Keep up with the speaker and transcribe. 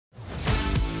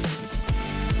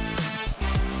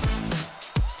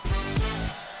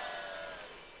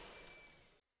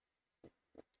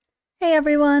Hey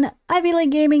everyone, Ivy League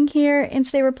Gaming here, and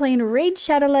today we're playing Raid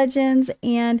Shadow Legends,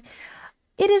 and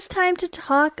it is time to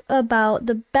talk about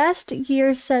the best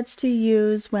gear sets to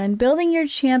use when building your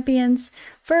champions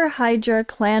for HYDRA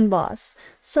clan boss.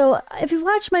 So if you've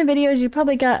watched my videos, you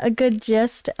probably got a good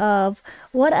gist of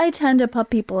what I tend to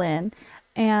put people in,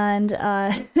 and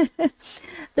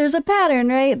there's a pattern,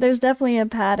 right? There's definitely a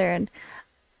pattern.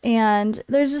 And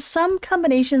there's just some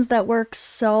combinations that work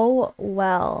so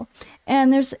well.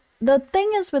 And the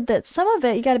thing is with it, some of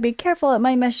it you got to be careful. It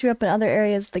might mess you up in other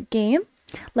areas of the game,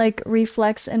 like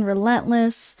Reflex and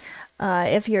Relentless,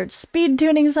 if you're speed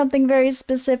tuning something very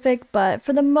specific. But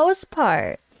for the most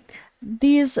part,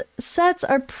 these sets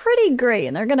are pretty great,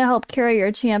 and they're going to help carry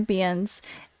your champions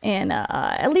in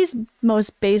at least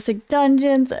most basic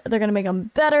dungeons. They're going to make them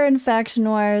better in faction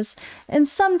wars, and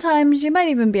sometimes you might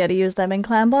even be able to use them in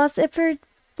clan boss if you're,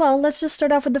 well, let's just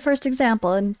start off with the first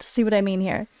example and see what I mean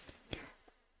here.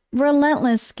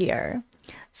 Relentless gear.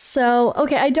 So,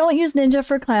 okay, I don't use ninja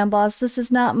for clan boss. This is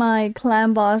not my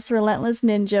clan boss relentless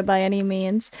ninja by any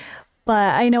means,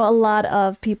 but I know a lot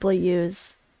of people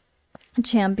use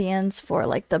champions for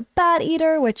like the bat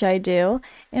eater, which I do,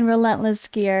 in relentless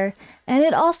gear, and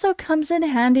it also comes in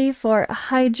handy for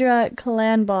HYDRA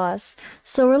clan boss.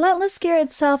 So relentless gear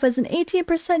itself has an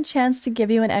 18% chance to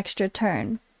give you an extra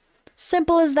turn.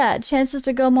 Simple as that. Chances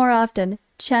to go more often,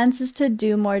 chances to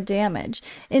do more damage.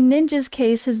 In Ninja's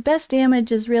case, his best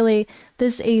damage is really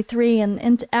this A3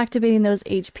 and activating those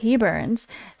HP burns.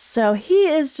 So he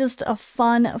is just a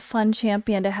fun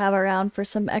champion to have around for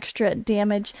some extra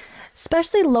damage,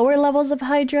 especially lower levels of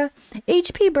HYDRA.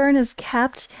 HP burn is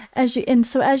capped as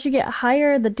you get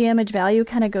higher, the damage value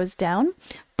kind of goes down.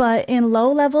 But in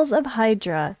low levels of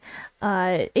HYDRA,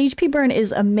 HP burn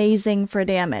is amazing for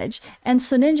damage, and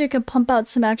so Ninja can pump out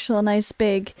some actual nice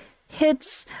big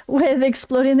hits with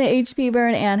exploding the HP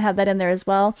burn and have that in there as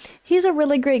well. He's a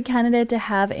really great candidate to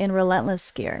have in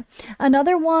Relentless gear.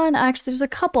 Another one, actually there's a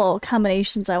couple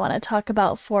combinations I want to talk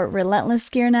about for Relentless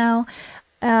gear now.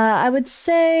 I would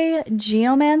say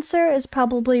Geomancer is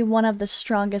probably one of the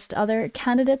strongest other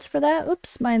candidates for that.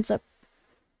 Oops, mine's up.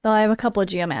 Well, I have a couple of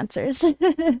Geomancers.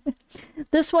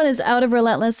 This one is out of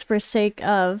Relentless for sake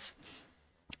of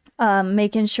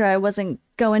making sure I wasn't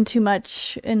going too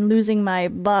much and losing my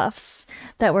buffs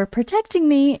that were protecting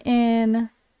me in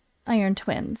Iron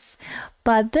Twins.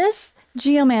 But this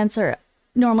Geomancer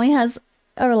normally has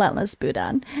a Relentless boot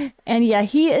on. And yeah,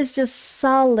 he is just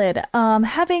solid.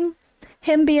 Having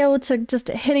him be able to just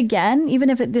hit again, even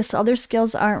if this other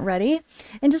skills aren't ready,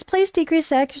 and just place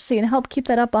decreased accuracy and help keep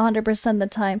that up 100% of the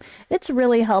time. It's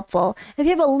really helpful. If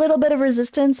you have a little bit of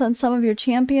resistance on some of your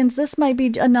champions, this might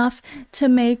be enough to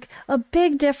make a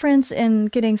big difference in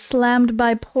getting slammed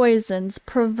by poisons,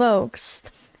 provokes,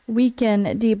 weaken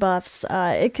debuffs.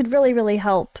 It could really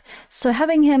help. So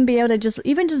having him be able to just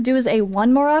do his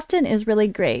A1 more often is really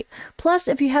great. Plus,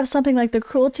 if you have something like the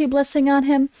Cruelty Blessing on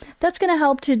him, that's going to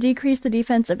help to decrease the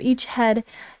defense of each head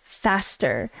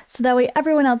faster, so that way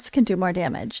everyone else can do more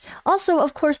damage. Also,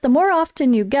 of course, the more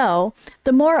often you go,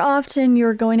 the more often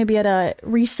you're going to be able to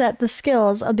reset the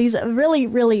skills of these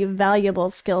really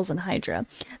valuable skills in HYDRA.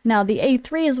 Now, the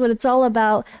A3 is what it's all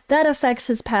about. That affects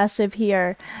his passive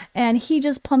here, and he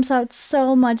just pumps out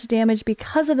so much damage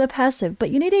because of the passive, but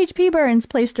you need HP burns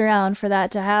placed around for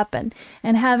that to happen,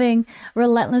 and having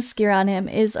Relentless gear on him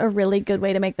is a really good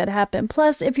way to make that happen.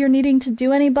 Plus, if you're needing to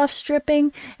do any buff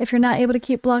stripping, if you're not able to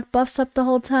keep block buffs up the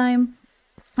whole time,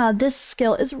 this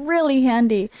skill is really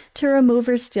handy to remove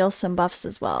or steal some buffs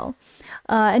as well.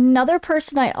 Another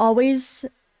person I always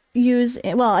use,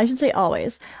 well, I should say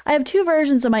always, I have two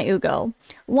versions of my Ugo.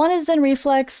 One is in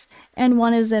Reflex and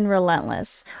one is in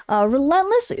Relentless.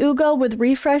 Relentless Ugo with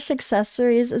refresh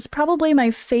accessories is probably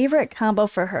my favorite combo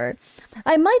for her.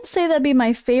 I might say that'd be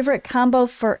my favorite combo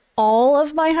for all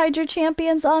of my HYDRA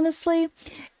champions, honestly.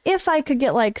 If I could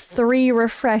get like 3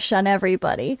 refresh on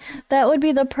everybody, that would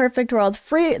be the perfect world.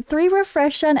 3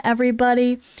 refresh on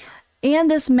everybody, and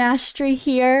this mastery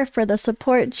here for the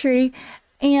support tree,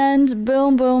 and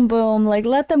boom, like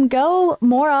let them go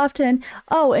more often.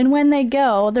 Oh, and when they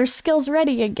go, their skills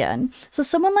ready again. So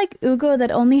someone like Ugo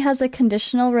that only has a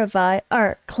conditional revive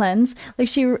or cleanse, like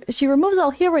she removes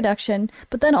all heal reduction,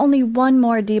 but then only 1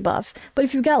 more debuff. But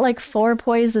if you've got like 4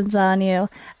 poisons on you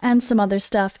and some other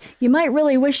stuff, you might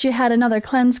really wish you had another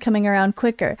cleanse coming around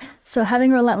quicker. So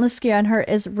having Relentless gear on her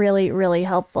is really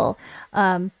helpful.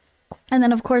 And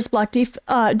then of course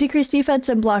decreased defense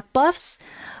and block buffs.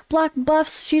 Block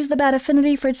buffs, she's the bad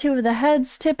affinity for 2 of the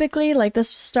heads, typically. Like the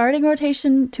starting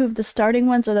rotation, 2 of the starting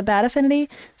ones are the bad affinity.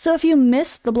 So if you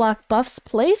miss the block buffs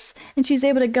place, and she's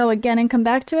able to go again and come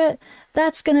back to it,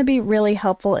 that's going to be really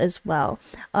helpful as well.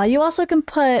 You also can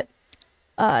put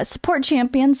support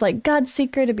champions like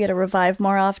Godseeker to be able to revive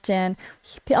more often,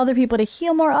 other people to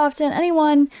heal more often,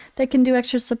 anyone that can do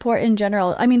extra support in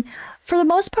general. I mean, for the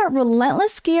most part,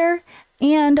 Relentless gear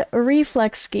and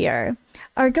Reflex gear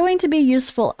are going to be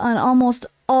useful on almost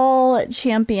all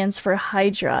champions for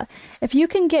HYDRA. If you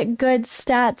can get good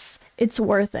stats, it's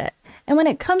worth it. And when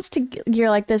it comes to gear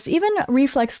like this, even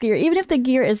reflex gear, even if the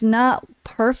gear is not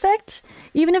perfect,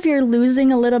 even if you're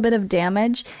losing a little bit of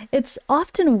damage, it's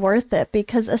often worth it,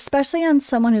 because especially on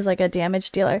someone who's like a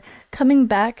damage dealer, coming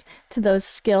back to those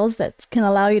skills that can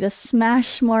allow you to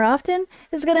smash more often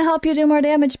is going to help you do more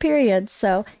damage, period.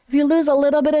 So if you lose a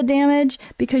little bit of damage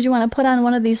because you want to put on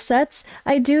one of these sets,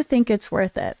 I do think it's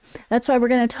worth it. That's why we're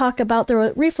going to talk about the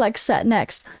reflex set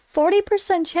next.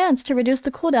 40% chance to reduce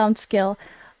the cooldown skill.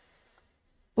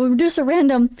 We'll reduce a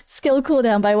random skill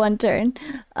cooldown by 1 turn.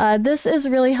 This is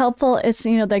really helpful. It's,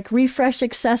 you know, like refresh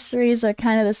accessories are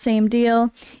kind of the same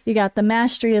deal. You got the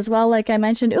mastery as well, like I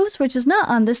mentioned. Oops, which is not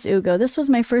on this Ugo. This was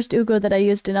my first Ugo that I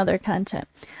used in other content.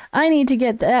 I need to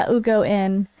get that Ugo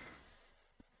in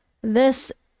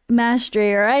this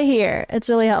mastery right here. It's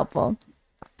really helpful.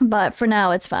 But for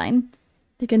now, it's fine.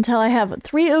 You can tell I have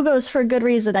 3 Ugos for a good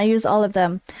reason. I use all of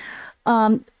them.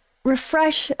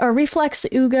 Refresh or reflex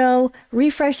Ugo,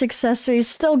 refresh accessories,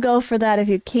 still go for that if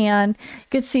you can. You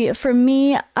can see for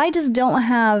me, I just don't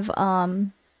have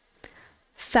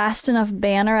fast enough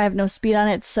banner. I have no speed on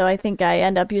it, so I think I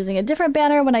end up using a different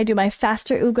banner when I do my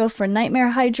faster Ugo for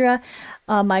Nightmare HYDRA.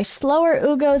 My slower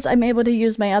Ugos, I'm able to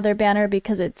use my other banner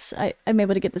because I'm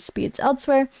able to get the speeds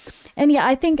elsewhere. And yeah,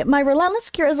 I think my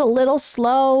Relentless gear is a little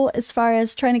slow as far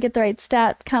as trying to get the right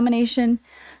stat combination,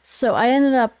 so I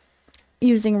ended up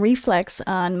using reflex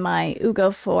on my Ugo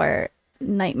for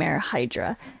Nightmare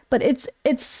HYDRA. But it's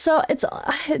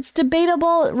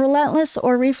debatable, relentless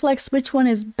or reflex, which one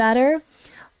is better.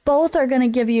 Both are going to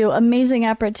give you amazing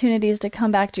opportunities to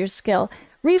come back to your skill.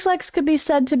 Reflex could be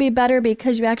said to be better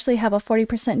because you actually have a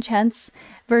 40% chance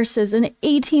versus an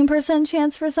 18%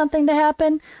 chance for something to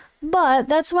happen. But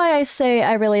that's why I say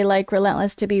I really like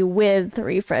Relentless to be with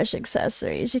refresh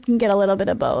accessories. You can get a little bit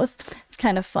of both. It's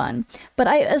kind of fun. But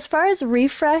as far as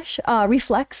reflex,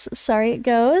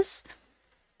 goes,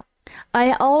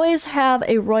 I always have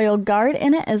a Royal Guard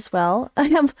in it as well. I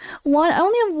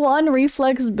only have one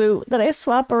reflex boot that I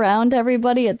swap around to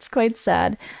everybody. It's quite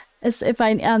sad. If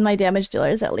I on my damage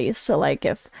dealers at least. So like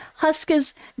if Husk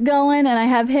is going and I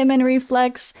have him in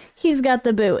reflex, he's got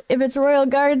the boot. If it's Royal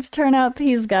Guard's turn up,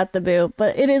 he's got the boot.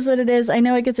 But it is what it is. I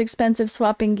know it gets expensive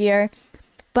swapping gear,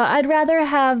 but I'd rather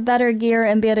have better gear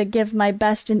and be able to give my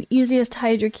best and easiest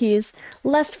HYDRA keys.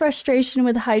 Less frustration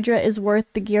with HYDRA is worth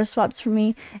the gear swaps for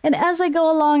me. And as I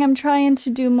go along, I'm trying to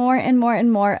do more and more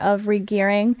and more of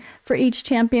regearing for each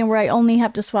champion, where I only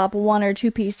have to swap 1 or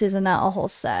 2 pieces and not a whole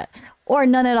set. Or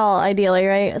none at all, ideally,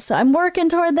 right? So I'm working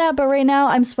toward that, but right now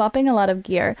I'm swapping a lot of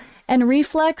gear. And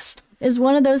Reflex is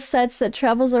one of those sets that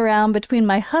travels around between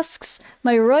my Husks,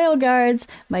 my Royal Guards,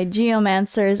 my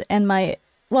Geomancers, and my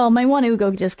one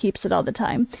Ugo just keeps it all the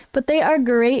time. But they are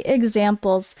great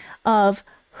examples of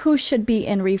who should be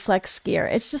in Reflex gear.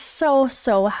 It's just so,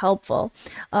 so helpful.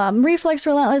 Reflex,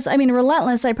 Relentless,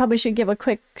 Relentless, I probably should give a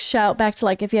quick shout back to,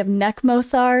 like, if you have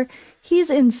Nekmothar, he's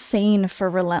insane for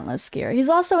Relentless gear. He's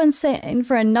also insane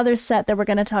for another set that we're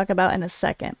going to talk about in a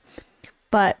second.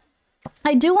 But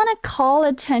I do want to call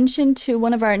attention to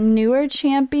one of our newer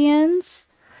champions,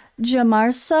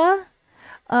 Jamarsa.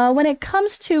 When it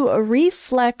comes to a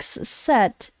reflex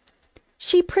set,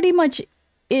 she pretty much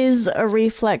is a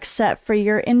reflex set for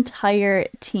your entire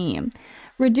team.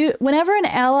 Whenever an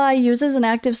ally uses an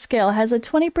active skill, has a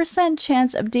 20%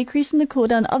 chance of decreasing the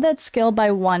cooldown of that skill by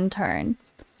 1 turn.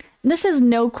 This is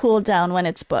no cooldown when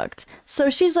it's booked, so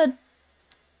she's a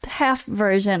half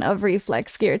version of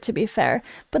reflex gear, to be fair,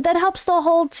 but that helps the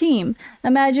whole team.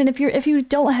 Imagine if you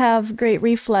don't have great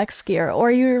reflex gear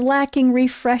or you're lacking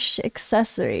refresh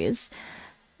accessories,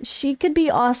 she could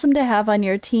be awesome to have on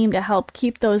your team to help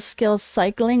keep those skills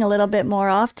cycling a little bit more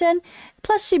often.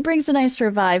 Plus she brings a nice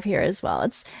revive here as well.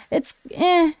 It's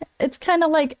kind of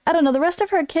like, I don't know, the rest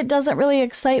of her kit doesn't really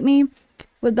excite me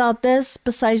about this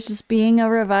besides just being a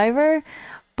reviver,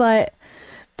 but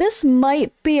this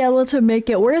might be able to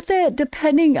make it worth it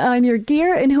depending on your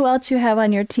gear and who else you have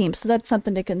on your team, so that's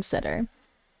something to consider.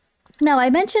 Now,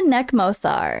 I mentioned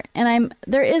Nekmothar, and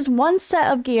there is one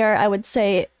set of gear I would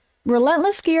say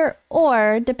Relentless gear,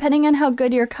 or depending on how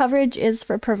good your coverage is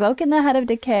for provoking the Head of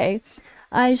Decay,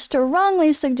 I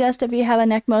strongly suggest if you have a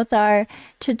Nekmothar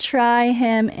to try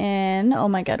him in, oh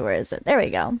my god, where is it? There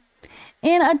we go.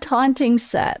 In a taunting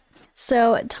set.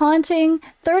 So taunting,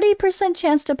 30%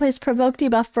 chance to place provoke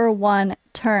debuff for 1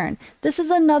 turn. This is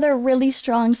another really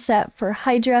strong set for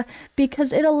HYDRA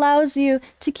because it allows you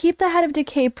to keep the Head of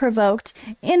Decay provoked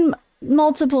in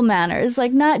multiple manners,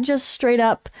 like not just straight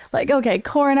up, like, okay,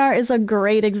 Coronar is a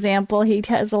great example. He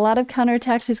has a lot of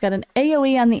counterattacks. He's got an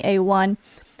AoE on the A1,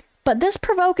 but this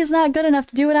provoke is not good enough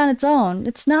to do it on its own.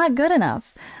 It's not good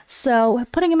enough. So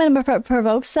putting him in a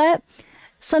provoke set,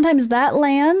 sometimes that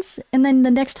lands, and then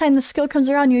the next time the skill comes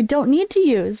around, you don't need to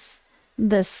use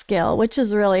this skill, which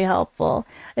is really helpful.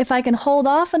 If I can hold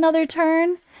off another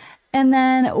turn and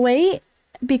then wait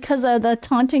because of the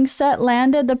taunting set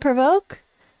landed the provoke,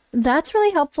 that's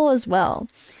really helpful as well.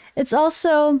 It's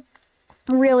also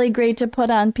really great to put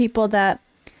on people that,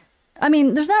 I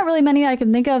mean, there's not really many I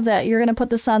can think of that you're going to put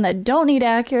this on that don't need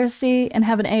accuracy and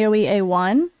have an AoE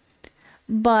A1,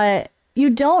 but you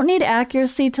don't need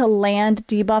accuracy to land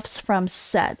debuffs from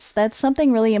sets. That's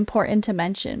something really important to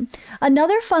mention.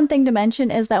 Another fun thing to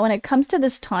mention is that when it comes to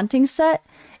this taunting set,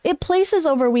 it places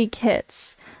over weak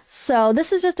hits. So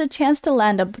this is just a chance to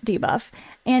land a debuff.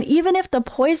 And even if the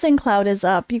poison cloud is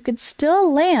up, you could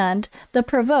still land the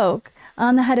provoke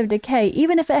on the Head of Decay,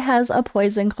 even if it has a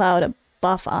poison cloud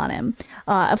buff on him.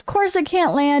 Of course it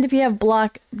can't land if you have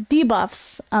block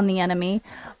debuffs on the enemy,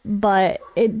 but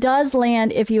it does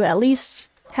land if you at least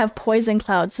have poison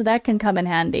cloud, so that can come in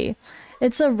handy.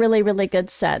 It's a really, really good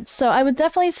set. So I would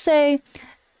definitely say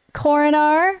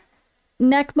Coronar,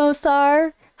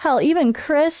 Nekmothar, hell, even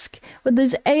Krisk with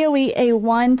these AoE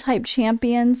A1 type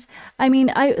champions. I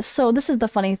mean, so this is the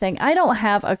funny thing. I don't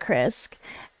have a Krisk,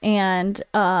 and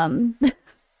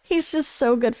he's just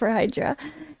so good for HYDRA.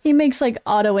 He makes like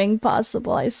autoing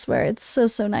possible, I swear. It's so,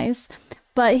 so nice.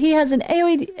 But he has an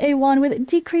AoE A1 with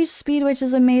decreased speed, which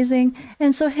is amazing.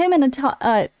 And so him in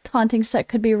a taunting set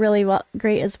could be really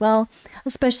great as well,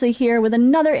 especially here with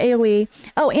another AoE.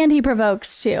 Oh, and he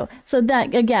provokes too. So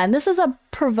that, again, this is a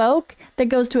provoke that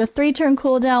goes to a 3-turn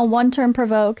cooldown, 1-turn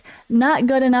provoke. Not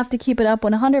good enough to keep it up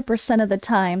 100% of the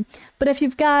time. But if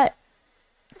you've got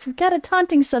a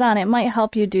taunting set on, it might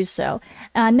help you do so.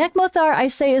 Nekmothar, I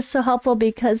say, is so helpful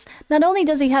because not only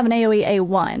does he have an AoE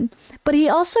A1, but he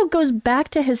also goes back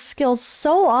to his skills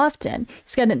so often.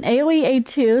 He's got an AoE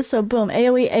A2, so boom,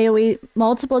 AoE, AoE,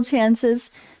 multiple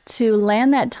chances to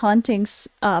land that taunting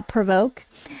provoke.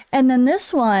 And then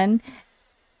this one,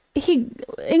 he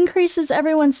increases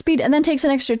everyone's speed and then takes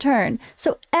an extra turn.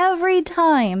 So every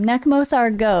time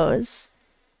Nekmothar goes,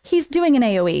 he's doing an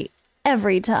AoE.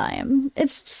 Every time.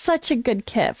 It's such a good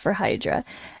kit for HYDRA.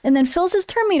 And then fills his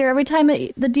turn meter every time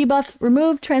the debuff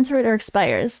removed, transferred, or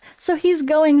expires. So he's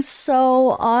going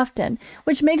so often,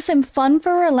 which makes him fun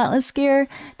for Relentless gear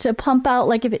to pump out.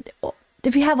 Like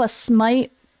if you have a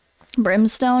Smite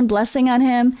Brimstone blessing on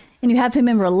him and you have him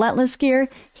in Relentless gear,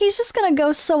 he's just going to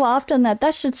go so often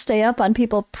that should stay up on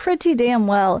people pretty damn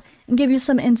well and give you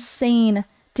some insane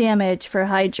damage for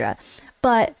HYDRA.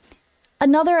 But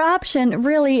another option,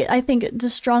 really, I think, to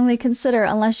strongly consider,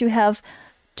 unless you have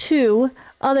 2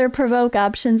 other provoke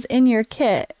options in your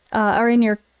kit, or in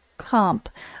your comp,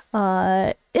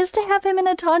 is to have him in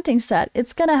a taunting set.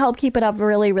 It's going to help keep it up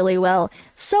really, really well.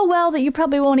 So well that you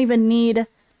probably won't even need...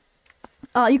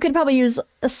 you could probably use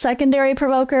a secondary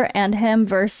provoker and him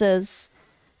versus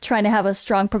trying to have a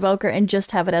strong provoker and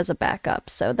just have it as a backup.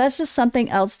 So that's just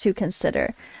something else to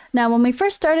consider. Now, when we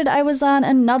first started, I was on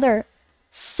another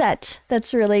set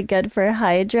that's really good for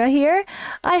HYDRA here.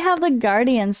 I have the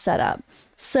Guardian set up.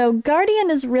 So Guardian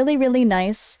is really, really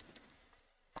nice.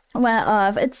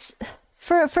 Well, it's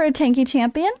for a tanky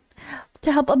champion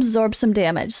to help absorb some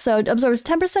damage. So it absorbs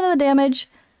 10% of the damage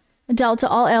dealt to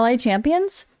all ally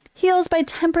champions, heals by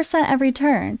 10% every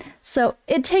turn. So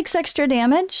it takes extra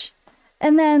damage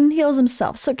and then heals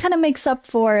himself. So it kind of makes up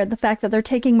for the fact that they're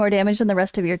taking more damage than the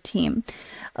rest of your team.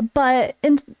 But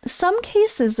in some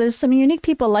cases, there's some unique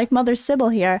people like Mother Sybil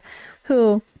here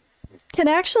who can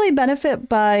actually benefit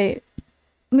by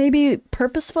maybe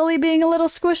purposefully being a little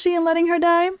squishy and letting her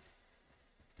die.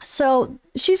 So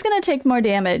she's going to take more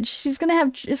damage. It's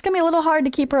going to be a little hard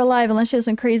to keep her alive unless she has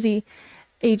some crazy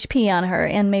HP on her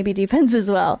and maybe defense as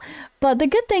well. But the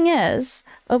good thing is,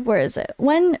 where is it?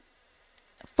 When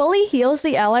fully heals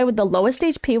the ally with the lowest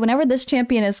HP whenever this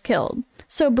champion is killed.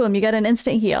 So boom, you get an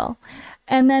instant heal.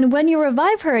 And then when you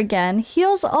revive her again,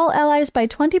 heals all allies by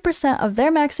 20% of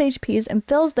their max HPs and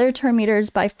fills their turn meters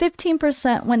by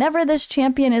 15% whenever this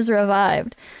champion is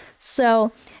revived.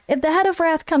 So if the Head of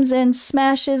Wrath comes in,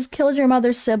 smashes, kills your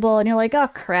Mother Sybil, and you're like, oh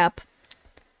crap.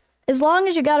 As long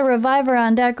as you got a reviver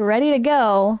on deck ready to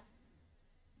go,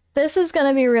 This is going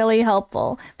to be really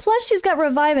helpful. Plus, she's got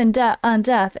Revive and on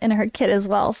Death in her kit as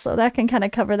well, so that can kind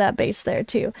of cover that base there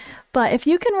too. But if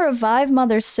you can revive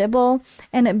Mother Sybil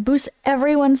and it boosts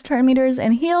everyone's turn meters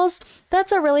and heals,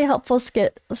 that's a really helpful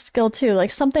skill too.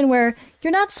 Like something where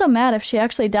you're not so mad if she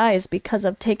actually dies because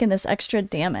of taking this extra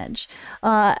damage.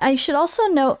 I should also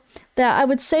note that I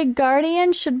would say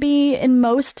Guardian should be in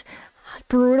most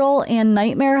Brutal and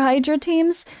Nightmare Hydra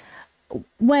teams.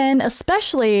 When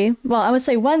especially, well, I would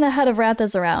say when the Head of Wrath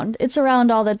is around. It's around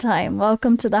all the time.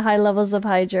 Welcome to the high levels of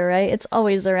Hydra, right? It's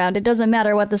always around. It doesn't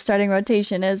matter what the starting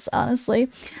rotation is, honestly.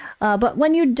 But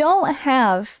when you don't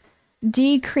have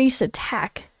decrease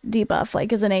attack debuff,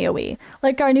 like as an AoE,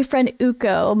 like our new friend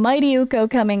Uko, Mighty Uko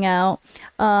coming out,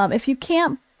 if you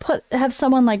can't have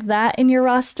someone like that in your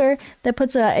roster that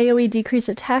puts a AoE decrease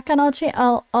attack on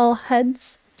all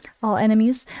heads, all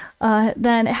enemies,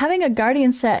 then having a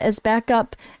Guardian set as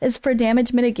backup is for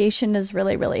damage mitigation is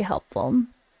really, really helpful.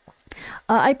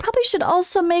 I probably should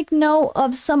also make note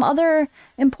of some other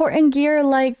important gear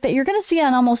like that you're going to see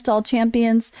on almost all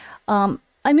champions. I'm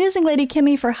using Lady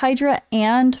Kimmy for Hydra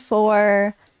and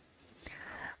for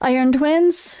Iron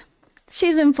Twins.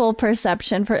 She's in full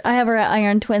perception. I have her at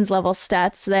Iron Twins level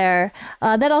stats there.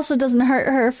 That also doesn't hurt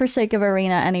her for sake of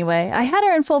Arena anyway. I had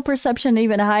her in full perception,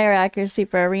 even higher accuracy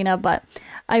for Arena, but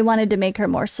I wanted to make her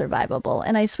more survivable,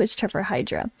 and I switched her for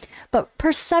Hydra. But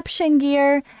perception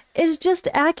gear is just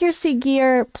accuracy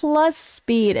gear plus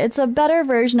speed. It's a better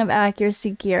version of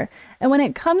accuracy gear. And when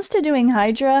it comes to doing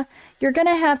Hydra, you're going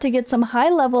to have to get some high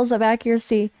levels of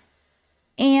accuracy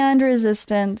and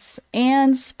resistance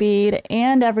and speed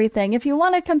and everything if you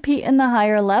want to compete in the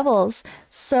higher levels.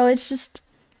 So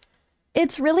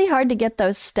it's really hard to get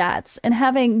those stats, and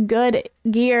having good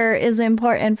gear is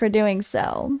important for doing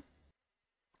so.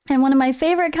 And one of my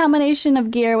favorite combination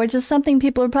of gear, which is something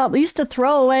people probably used to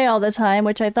throw away all the time,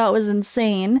 which I thought was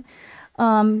insane,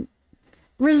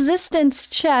 resistance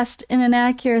chest in an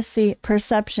accuracy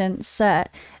perception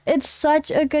set. It's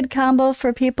such a good combo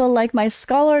for people like my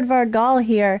Scholard Vargal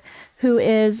here, who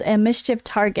is a mischief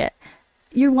target.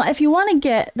 If you want to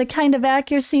get the kind of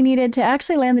accuracy needed to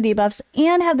actually land the debuffs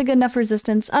and have the good enough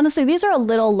resistance, honestly, these are a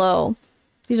little low.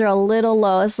 These are a little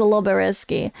low. It's a little bit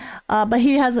risky. But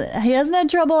he hasn't had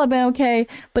trouble. I've been okay.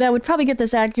 But I would probably get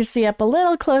this accuracy up a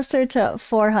little closer to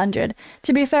 400.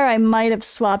 To be fair, I might have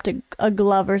swapped a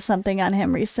glove or something on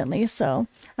him recently. So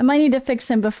I might need to fix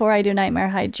him before I do Nightmare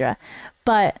Hydra.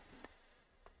 But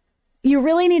you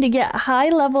really need to get high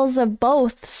levels of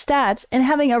both stats, and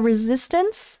having a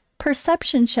resistance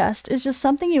perception chest is just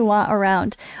something you want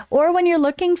around. Or when you're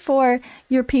looking for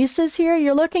your pieces here,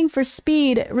 you're looking for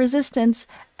speed, resistance,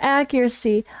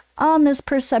 accuracy on this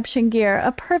perception gear.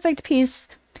 A perfect piece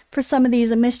for some of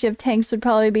these mischief tanks would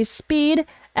probably be speed,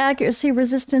 accuracy,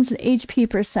 resistance, and HP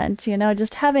percent. You know,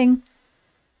 just having,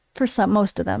 for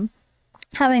most of them,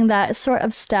 having that sort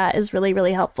of stat is really,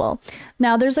 really helpful.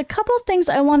 Now, there's a couple things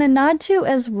I want to nod to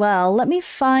as well. Let me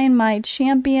find my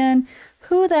champion.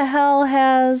 Who the hell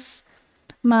has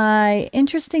my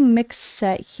interesting mix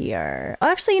set here? Oh,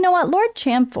 actually, you know what? Lord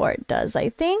Champfort does, I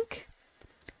think.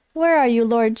 Where are you,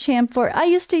 Lord Champfort? I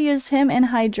used to use him in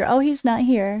Hydra. Oh, he's not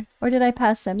here. Or did I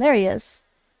pass him? There he is.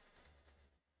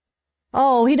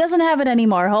 Oh, he doesn't have it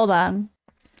anymore. Hold on.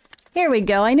 Here we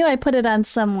go. I knew I put it on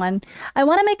someone. I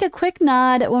want to make a quick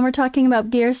nod when we're talking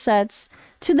about gear sets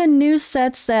to the new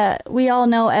sets that we all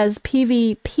know as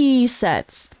PvP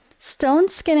sets. Stone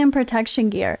Skin and Protection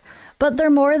Gear. But they're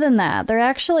more than that. They're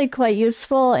actually quite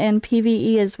useful in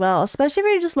PvE as well, especially if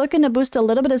you're just looking to boost a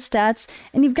little bit of stats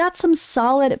and you've got some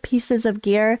solid pieces of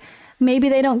gear. Maybe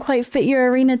they don't quite fit your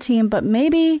arena team, but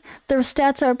maybe their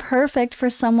stats are perfect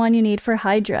for someone you need for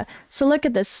Hydra. So look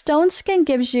at this. Stone Skin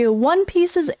gives you one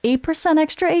piece is 8%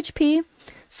 extra HP.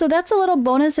 So that's a little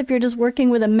bonus if you're just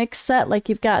working with a mixed set, like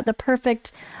you've got the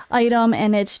perfect item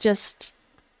and it's just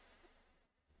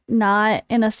not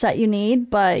in a set you need,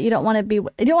 but you don't want it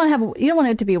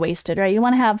to be wasted, right? You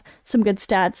want to have some good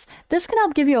stats. This can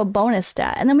help give you a bonus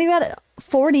stat. And then we've got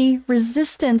 40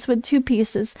 resistance with 2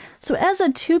 pieces. So as a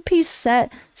 2-piece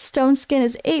set, Stone Skin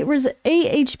is 8%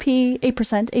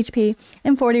 HP,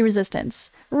 and 40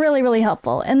 resistance. Really, really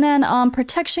helpful. And then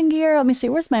protection gear, let me see,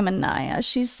 where's my Manaya?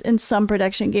 She's in some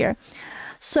protection gear.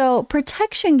 So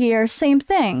protection gear, same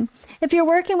thing. If you're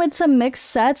working with some mixed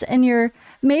sets and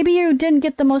maybe you didn't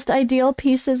get the most ideal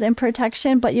pieces in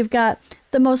protection, but you've got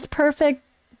the most perfect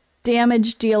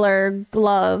damage dealer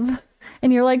glove,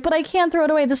 and you're like, but I can't throw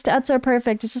it away, the stats are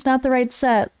perfect, it's just not the right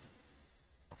set.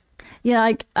 Yeah,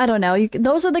 like, I don't know.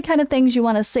 Those are the kind of things you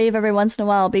want to save every once in a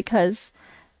while, because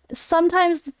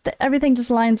sometimes everything just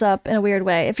lines up in a weird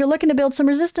way. If you're looking to build some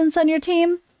resistance on your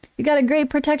team, You got a great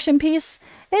protection piece.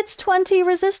 It's 20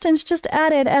 resistance just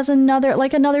added as another,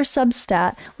 like another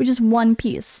substat, which is 1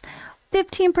 piece.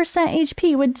 15%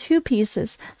 HP with 2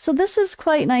 pieces. So this is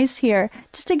quite nice here,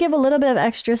 just to give a little bit of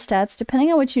extra stats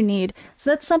depending on what you need. So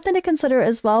that's something to consider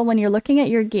as well when you're looking at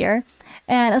your gear.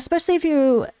 And especially if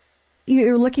you're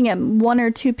looking at 1 or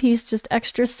 2 piece just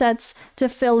extra sets to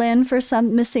fill in for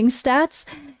some missing stats,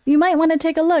 you might want to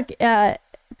take a look at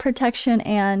protection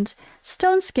and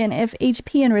stone skin if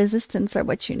HP and resistance are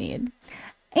what you need.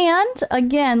 And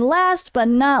again, last but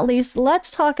not least, let's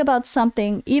talk about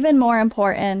something even more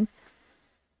important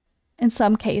in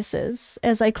some cases.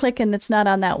 As I click and it's not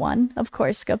on that one, of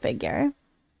course, go figure.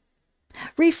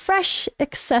 Refresh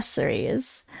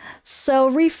accessories. So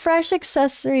refresh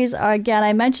accessories are, again,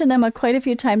 I mentioned them quite a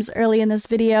few times early in this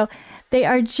video. They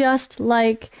are just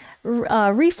like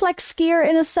reflex gear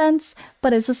in a sense,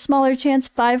 but it's a smaller chance,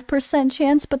 5%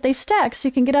 chance, but they stack, so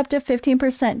you can get up to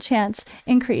 15% chance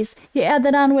increase. You add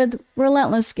that on with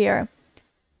relentless gear,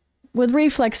 with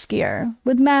reflex gear,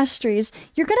 with masteries,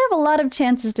 you're going to have a lot of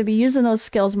chances to be using those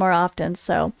skills more often.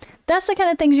 So that's the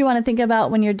kind of things you want to think about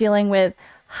when you're dealing with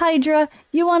HYDRA.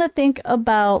 You want to think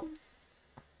about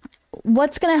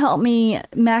what's going to help me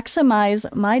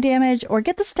maximize my damage or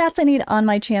get the stats I need on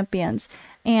my champions.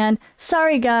 And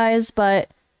sorry guys, but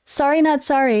sorry not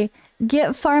sorry,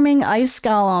 get farming Ice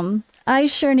Golem. I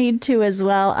sure need to as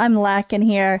well. I'm lacking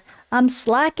here. I'm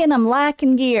slacking, I'm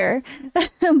lacking gear.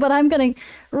 But I'm going to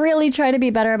really try to be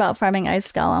better about farming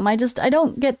Ice Golem. I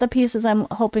don't get the pieces I'm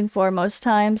hoping for most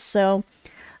times, so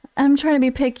I'm trying to be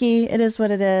picky. It is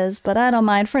what it is, but I don't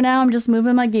mind. For now, I'm just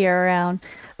moving my gear around.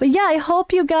 But yeah, I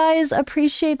hope you guys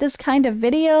appreciate this kind of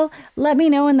video. Let me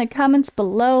know in the comments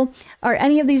below. Are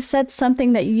any of these sets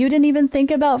something that you didn't even think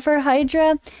about for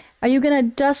HYDRA? Are you going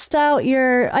to dust out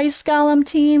your Ice Golem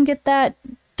team, get that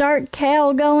Dark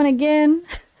Cal going again?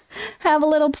 Have a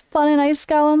little fun in Ice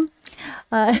Golem?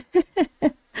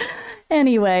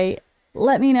 Anyway,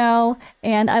 let me know,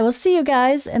 and I will see you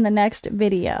guys in the next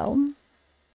video.